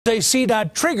A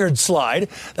CDOT triggered slide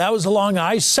that was along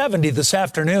I-70 this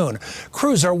afternoon.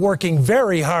 Crews are working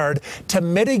very hard to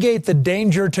mitigate the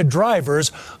danger to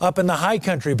drivers up in the high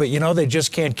country, but they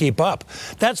just can't keep up.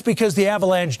 That's because the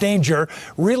avalanche danger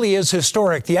really is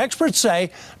historic. The experts say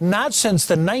not since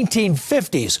the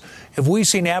 1950s have we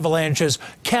seen avalanches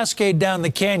cascade down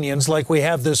the canyons like we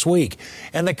have this week.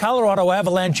 And the Colorado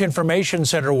Avalanche Information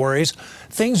Center worries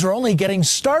things are only getting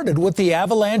started with the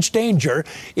avalanche danger.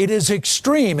 It is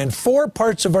extreme in 4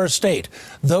 parts of our state.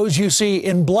 Those you see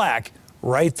in black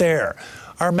right there.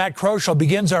 Our Matt Kroschel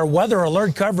begins our weather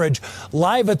alert coverage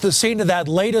live at the scene of that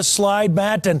latest slide,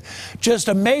 Matt, and just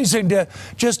amazing to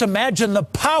just imagine the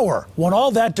power when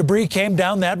all that debris came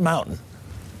down that mountain.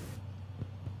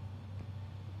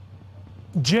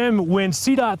 Jim, when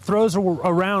CDOT throws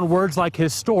around words like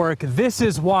historic, this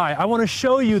is why. I want to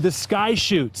show you the sky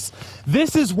chutes.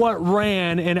 This is what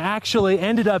ran and actually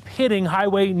ended up hitting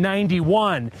Highway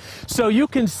 91. So you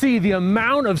can see the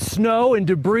amount of snow and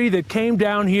debris that came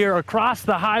down here across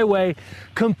the highway,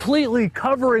 completely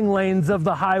covering lanes of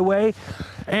the highway.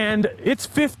 And it's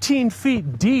 15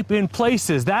 feet deep in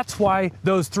places. That's why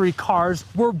those 3 cars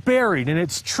were buried. And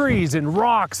it's trees and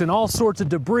rocks and all sorts of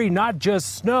debris, not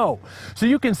just snow. So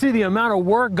you can see the amount of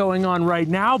work going on right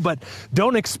now, but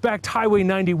don't expect Highway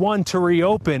 91 to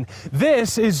reopen.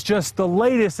 This is just the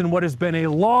latest in what has been a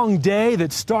long day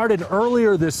that started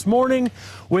earlier this morning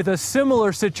with a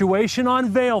similar situation on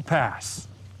Vail Pass.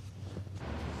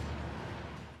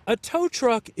 A tow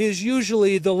truck is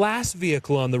usually the last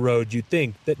vehicle on the road you'd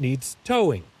think that needs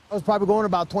towing. I was probably going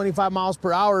about 25 miles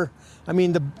per hour. I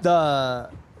mean, the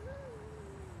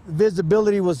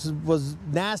visibility was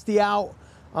nasty out.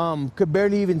 Could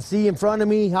barely even see in front of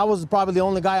me. I was probably the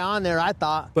only guy on there, I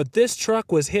thought. But this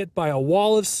truck was hit by a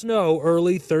wall of snow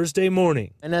early Thursday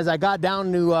morning. And as I got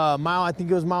down to I think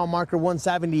it was mile marker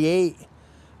 178,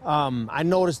 I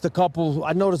noticed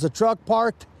a truck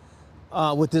parked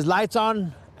with his lights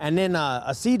on, and then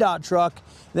a CDOT truck,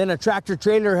 then a tractor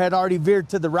trailer had already veered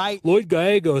to the right. Lloyd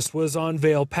Gallegos was on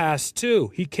Vail Pass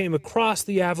too. He came across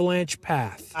the avalanche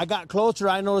path. I got closer,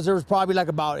 I noticed there was probably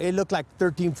it looked like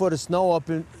 13 foot of snow up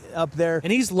there.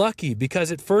 And he's lucky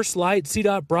because at first light,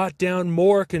 CDOT brought down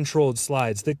more controlled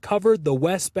slides that covered the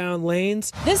westbound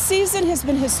lanes. This season has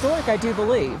been historic, I do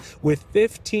believe. With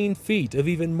 15 feet of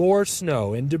even more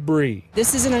snow and debris.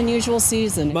 This is an unusual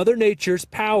season. Mother Nature's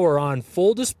power on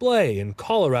full display in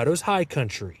Colorado's high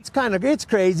country. It's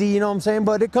crazy, you know what I'm saying?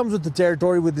 But it comes with the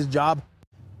territory with this job.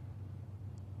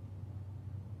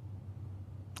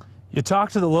 You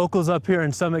talk to the locals up here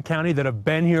in Summit County that have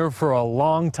been here for a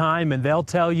long time, and they'll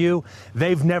tell you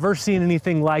they've never seen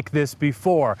anything like this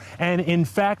before. And in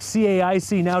fact,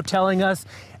 CAIC now telling us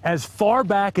as far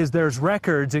back as there's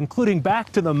records, including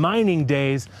back to the mining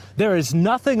days, there is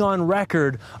nothing on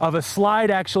record of a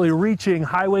slide actually reaching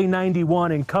Highway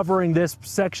 91 and covering this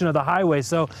section of the highway.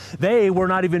 So they were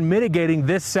not even mitigating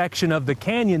this section of the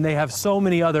canyon. They have so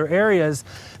many other areas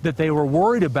that they were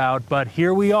worried about, but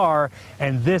here we are,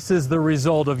 and this is the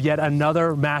result of yet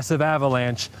another massive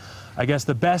avalanche. I guess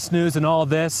the best news in all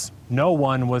this, no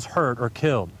one was hurt or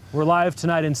killed. We're live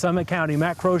tonight in Summit County.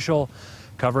 Matt Kroschel,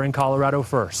 covering Colorado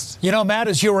First. Matt,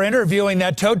 as you were interviewing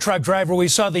that tow truck driver, we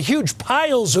saw the huge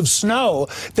piles of snow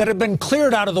that have been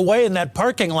cleared out of the way in that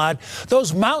parking lot.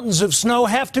 Those mountains of snow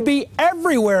have to be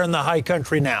everywhere in the high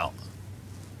country now.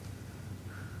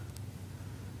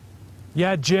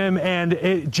 Yeah, Jim, and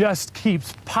it just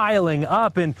keeps piling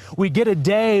up, and we get a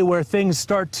day where things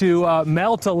start to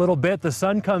melt a little bit, the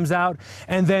sun comes out,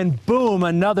 and then boom,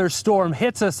 another storm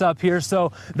hits us up here.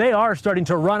 So they are starting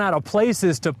to run out of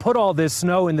places to put all this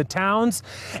snow in the towns.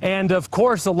 And of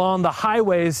course, along the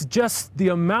highways, just the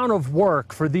amount of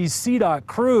work for these CDOT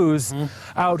crews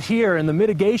out here and the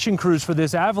mitigation crews for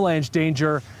this avalanche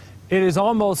danger, it is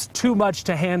almost too much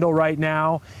to handle right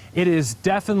now. It is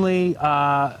definitely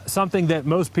something that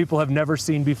most people have never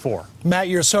seen before. Matt,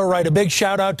 you're so right. A big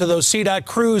shout out to those CDOT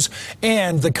crews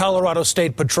and the Colorado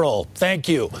State Patrol. Thank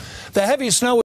you. The heavy snow